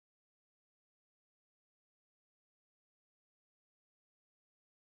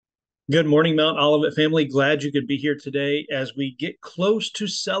Good morning, Mount Olivet family. Glad you could be here today as we get close to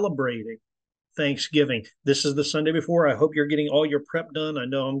celebrating Thanksgiving. This is the Sunday before. I hope you're getting all your prep done. I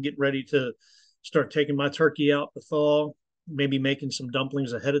know I'm getting ready to start taking my turkey out to thaw, maybe making some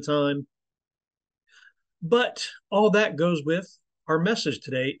dumplings ahead of time. But all that goes with our message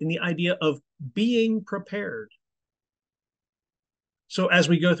today in the idea of being prepared. So as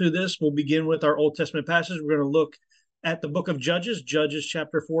we go through this, we'll begin with our Old Testament passage. We're going to look at the book of Judges, Judges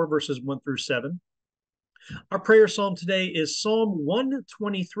chapter 4, verses 1 through 7. Our prayer psalm today is Psalm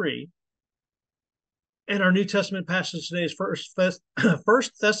 123, and our New Testament passage today is First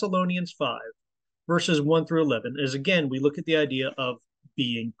Thessalonians 5, verses 1 through 11, as again, we look at the idea of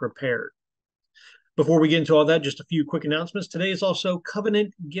being prepared. Before we get into all that, just a few quick announcements. Today is also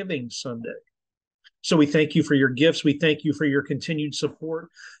Covenant Giving Sunday. So we thank you for your gifts. We thank you for your continued support.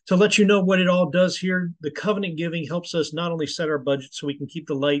 To let you know what it all does here, the covenant giving helps us not only set our budget so we can keep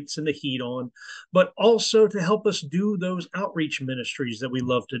the lights and the heat on, but also to help us do those outreach ministries that we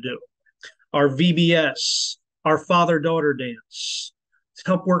love to do. Our VBS, our father-daughter dance, to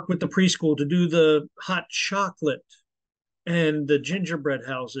help work with the preschool to do the hot chocolate and the gingerbread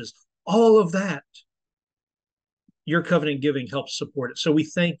houses, all of that. Your covenant giving helps support it. So we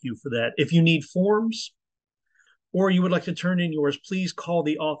thank you for that. If you need forms or you would like to turn in yours, please call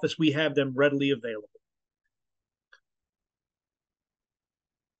the office. We have them readily available.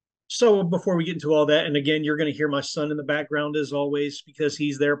 So before we get into all that, and again, you're going to hear my son in the background as always, because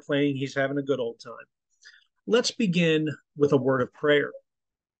he's there playing, he's having a good old time. Let's begin with a word of prayer.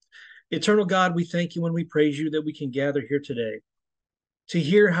 Eternal God, we thank you and we praise you that we can gather here today to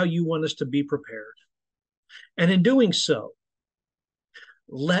hear how you want us to be prepared. And in doing so,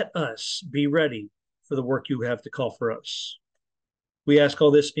 let us be ready for the work you have to call for us. We ask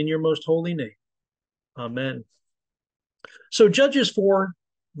all this in your most holy name. Amen. So Judges 4,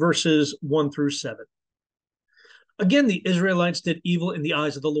 verses 1 through 7. Again, the Israelites did evil in the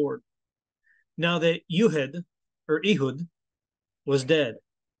eyes of the Lord. Now that Ehud was dead.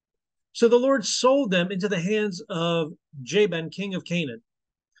 So the Lord sold them into the hands of Jabin, king of Canaan,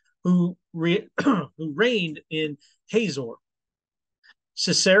 who reigned in Hazor.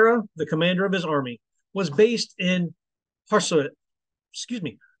 Sisera, the commander of his army, was based in Haroseth.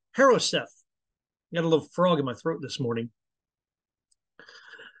 Got a little frog in my throat this morning.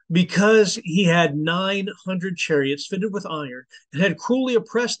 Because he had 900 chariots fitted with iron and had cruelly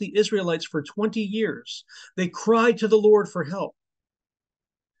oppressed the Israelites for 20 years, they cried to the Lord for help.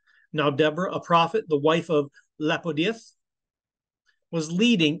 Now Deborah, a prophet, the wife of Lapidoth, was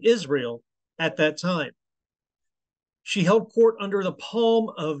leading Israel at that time. She held court under the palm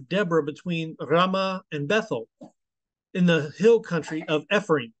of Deborah between Ramah and Bethel in the hill country of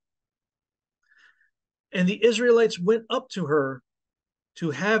Ephraim. And the Israelites went up to her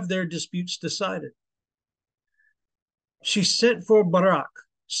to have their disputes decided. She sent for Barak,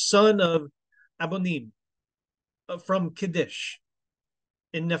 son of Abonim, from Kadesh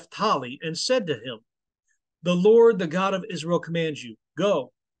in Naphtali, and said to him, the Lord, the God of Israel, commands you,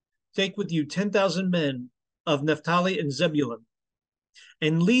 go, take with you 10,000 men of Naphtali and Zebulun,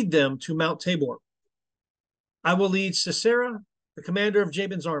 and lead them to Mount Tabor. I will lead Sisera, the commander of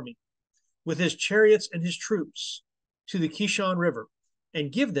Jabin's army, with his chariots and his troops, to the Kishon River,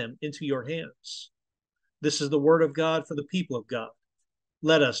 and give them into your hands. This is the word of God for the people of God.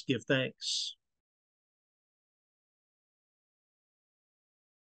 Let us give thanks.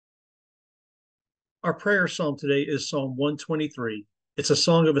 Our prayer psalm today is Psalm 123. It's a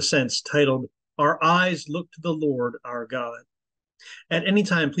song of ascents titled, Our Eyes Look to the Lord our God. At any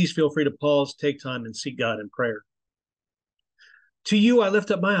time, please feel free to pause, take time, and seek God in prayer. To you I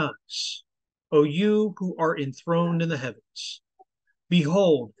lift up my eyes, O you who are enthroned in the heavens.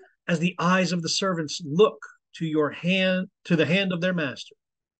 Behold, as the eyes of the servants look to the hand of their master,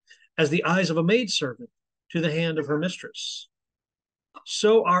 as the eyes of a maidservant to the hand of her mistress.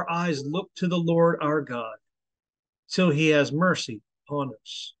 So our eyes look to the Lord our God, till he has mercy upon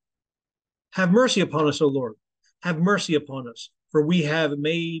us. Have mercy upon us, O Lord. Have mercy upon us, for we have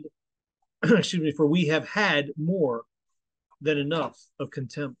for we have had more than enough of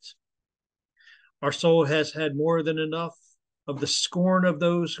contempt. Our soul has had more than enough of the scorn of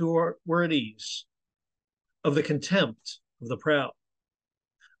those who were at ease, of the contempt of the proud.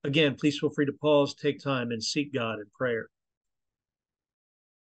 Again, please feel free to pause, take time, and seek God in prayer.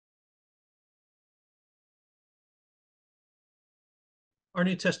 Our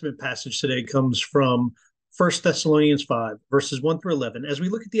New Testament passage today comes from 1 Thessalonians 5, verses 1 through 11, as we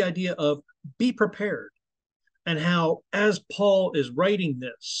look at the idea of be prepared and how, as Paul is writing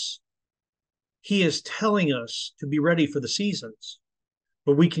this, he is telling us to be ready for the seasons.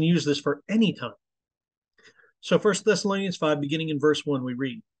 but we can use this for any time. So 1 Thessalonians 5, beginning in verse 1, we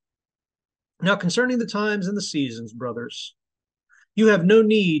read, "Now concerning the times and the seasons, brothers, you have no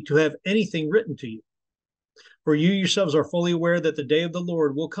need to have anything written to you, for you yourselves are fully aware that the day of the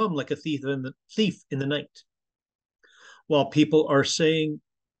Lord will come like a thief in the night. While people are saying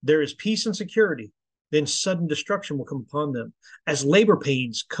there is peace and security, then sudden destruction will come upon them, as labor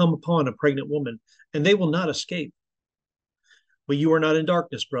pains come upon a pregnant woman, and they will not escape. But you are not in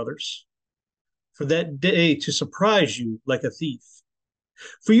darkness, brothers, for that day to surprise you like a thief.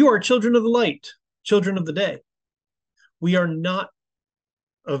 For you are children of the light, children of the day. We are not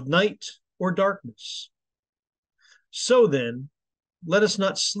of night or darkness. So then, let us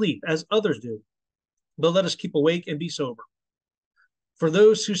not sleep as others do, but let us keep awake and be sober. For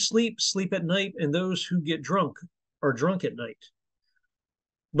those who sleep, sleep at night, and those who get drunk are drunk at night.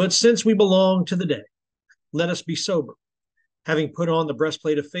 But since we belong to the day, let us be sober, having put on the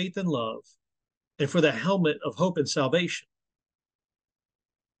breastplate of faith and love, and for the helmet of hope and salvation.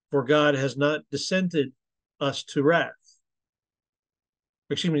 For God has not descended us to wrath.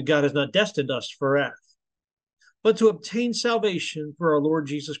 God has not destined us for wrath, but to obtain salvation through our Lord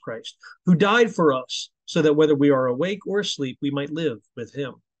Jesus Christ, who died for us, so that whether we are awake or asleep, we might live with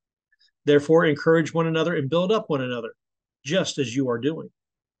him. Therefore, encourage one another and build up one another, just as you are doing.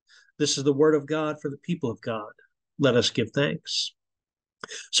 This is the word of God for the people of God. Let us give thanks."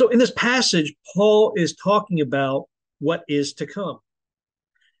 So in this passage, Paul is talking about what is to come.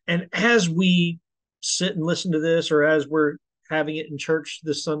 And as we sit and listen to this, or as we're having it in church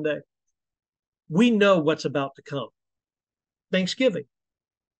this Sunday, we know what's about to come. Thanksgiving.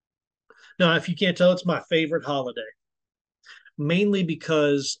 Now, if you can't tell, it's my favorite holiday, mainly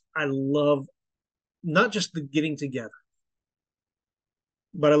because I love not just the getting together,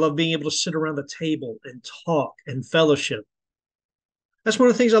 but I love being able to sit around the table and talk and fellowship. That's one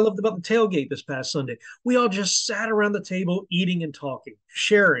of the things I loved about the tailgate this past Sunday. We all just sat around the table eating and talking,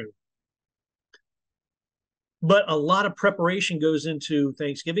 sharing. But a lot of preparation goes into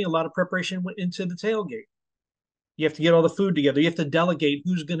Thanksgiving. A lot of preparation went into the tailgate. You have to get all the food together. You have to delegate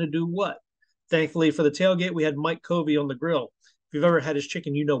who's going to do what. Thankfully, for the tailgate, we had Mike Covey on the grill. If you've ever had his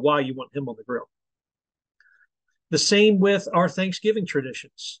chicken, you know why you want him on the grill. The same with our Thanksgiving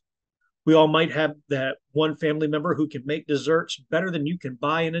traditions. We all might have that one family member who can make desserts better than you can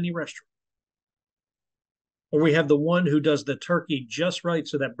buy in any restaurant. Or we have the one who does the turkey just right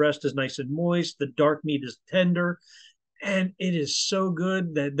so that breast is nice and moist, the dark meat is tender, and it is so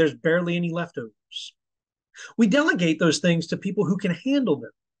good that there's barely any leftovers. We delegate those things to people who can handle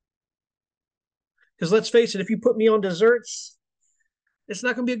them. Because let's face it, if you put me on desserts, it's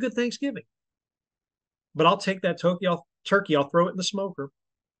not going to be a good Thanksgiving. But I'll take that turkey, I'll throw it in the smoker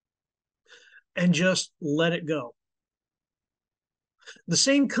and just let it go. The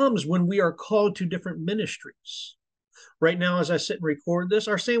same comes when we are called to different ministries. Right now, as I sit and record this,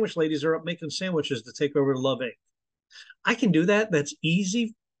 our sandwich ladies are up making sandwiches to take over to Love Inc. I can do that. That's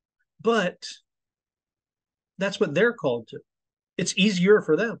easy, but that's what they're called to. It's easier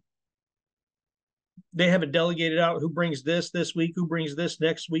for them. They have it delegated out who brings this week, who brings this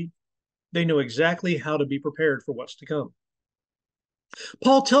next week. They know exactly how to be prepared for what's to come.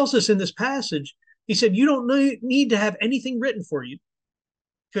 Paul tells us in this passage, he said, you don't need to have anything written for you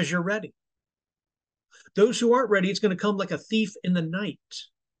because you're ready. Those who aren't ready, it's going to come like a thief in the night.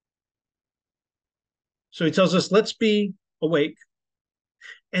 So he tells us, let's be awake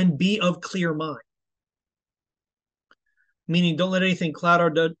and be of clear mind. Meaning, don't let anything cloud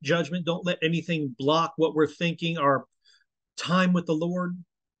our judgment. Don't let anything block what we're thinking, our time with the Lord,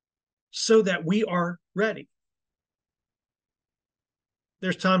 so that we are ready.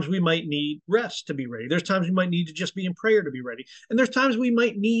 There's times we might need rest to be ready. There's times we might need to just be in prayer to be ready. And there's times we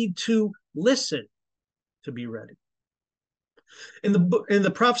might need to listen to be ready. In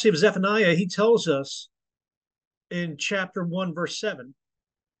the prophecy of Zephaniah, he tells us in chapter 1, verse 7,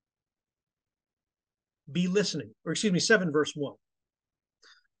 be listening, or excuse me, 7, verse 1.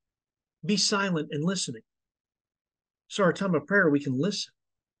 Be silent and listening. So our time of prayer, we can listen.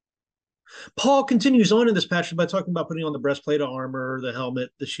 Paul continues on in this passage by talking about putting on the breastplate of armor, the helmet,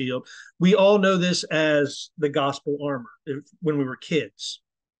 the shield. We all know this as the gospel armor when we were kids.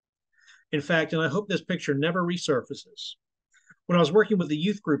 In fact, and I hope this picture never resurfaces. When I was working with the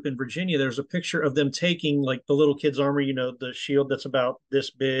youth group in Virginia, there's a picture of them taking like the little kids' armor, you know, the shield that's about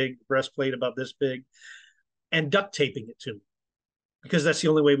this big, breastplate about this big, and duct taping it to me because that's the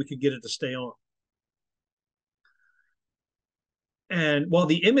only way we could get it to stay on. And while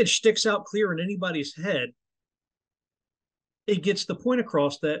the image sticks out clear in anybody's head, it gets the point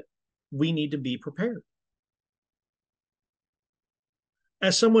across that we need to be prepared.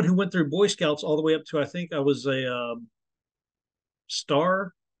 As someone who went through Boy Scouts all the way up to, I think I was a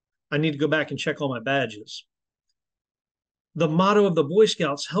star. I need to go back and check all my badges. The motto of the Boy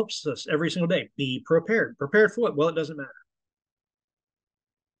Scouts helps us every single day. Be prepared. Prepared for what? Well, it doesn't matter.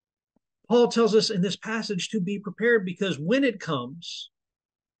 Paul tells us in this passage to be prepared because when it comes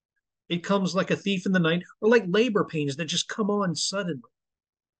like a thief in the night or like labor pains that just come on suddenly.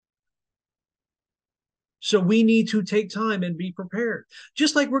 So we need to take time and be prepared.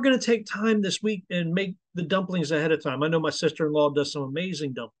 Just like we're going to take time this week and make the dumplings ahead of time. I know my sister-in-law does some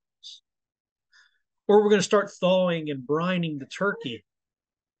amazing dumplings. Or we're going to start thawing and brining the turkey.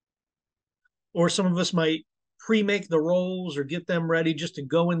 Or some of us might pre-make the rolls or get them ready just to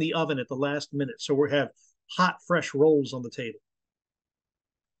go in the oven at the last minute. So we have hot, fresh rolls on the table.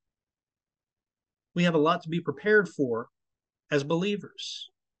 We have a lot to be prepared for as believers.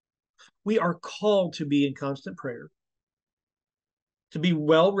 We are called to be in constant prayer, to be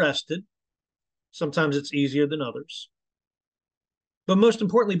well rested. Sometimes it's easier than others. But most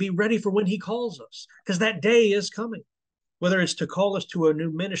importantly, be ready for when he calls us, because that day is coming. Whether it's to call us to a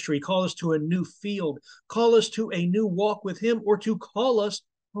new ministry, call us to a new field, call us to a new walk with him, or to call us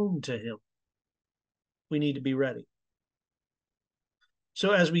home to him. We need to be ready.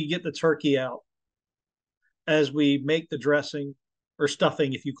 So as we get the turkey out, as we make the dressing or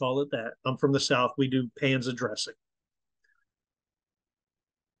stuffing, if you call it that, I'm from the South, we do pans of dressing.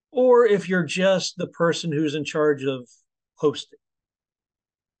 Or if you're just the person who's in charge of hosting.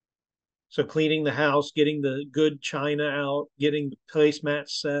 So cleaning the house, getting the good china out, getting the placemats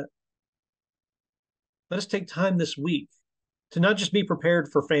set. Let us take time this week to not just be prepared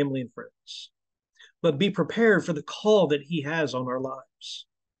for family and friends, but be prepared for the call that he has on our lives.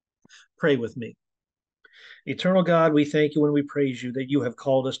 Pray with me. Eternal God, we thank you and we praise you that you have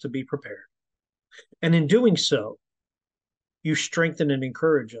called us to be prepared. And in doing so, you strengthen and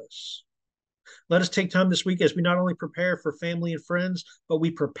encourage us. Let us take time this week as we not only prepare for family and friends, but we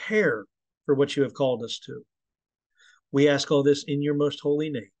prepare for what you have called us to. We ask all this in your most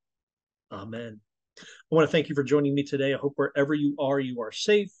holy name. Amen. I want to thank you for joining me today. I hope wherever you are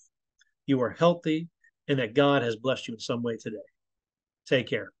safe, you are healthy, and that God has blessed you in some way today. Take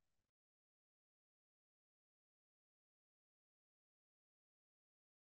care.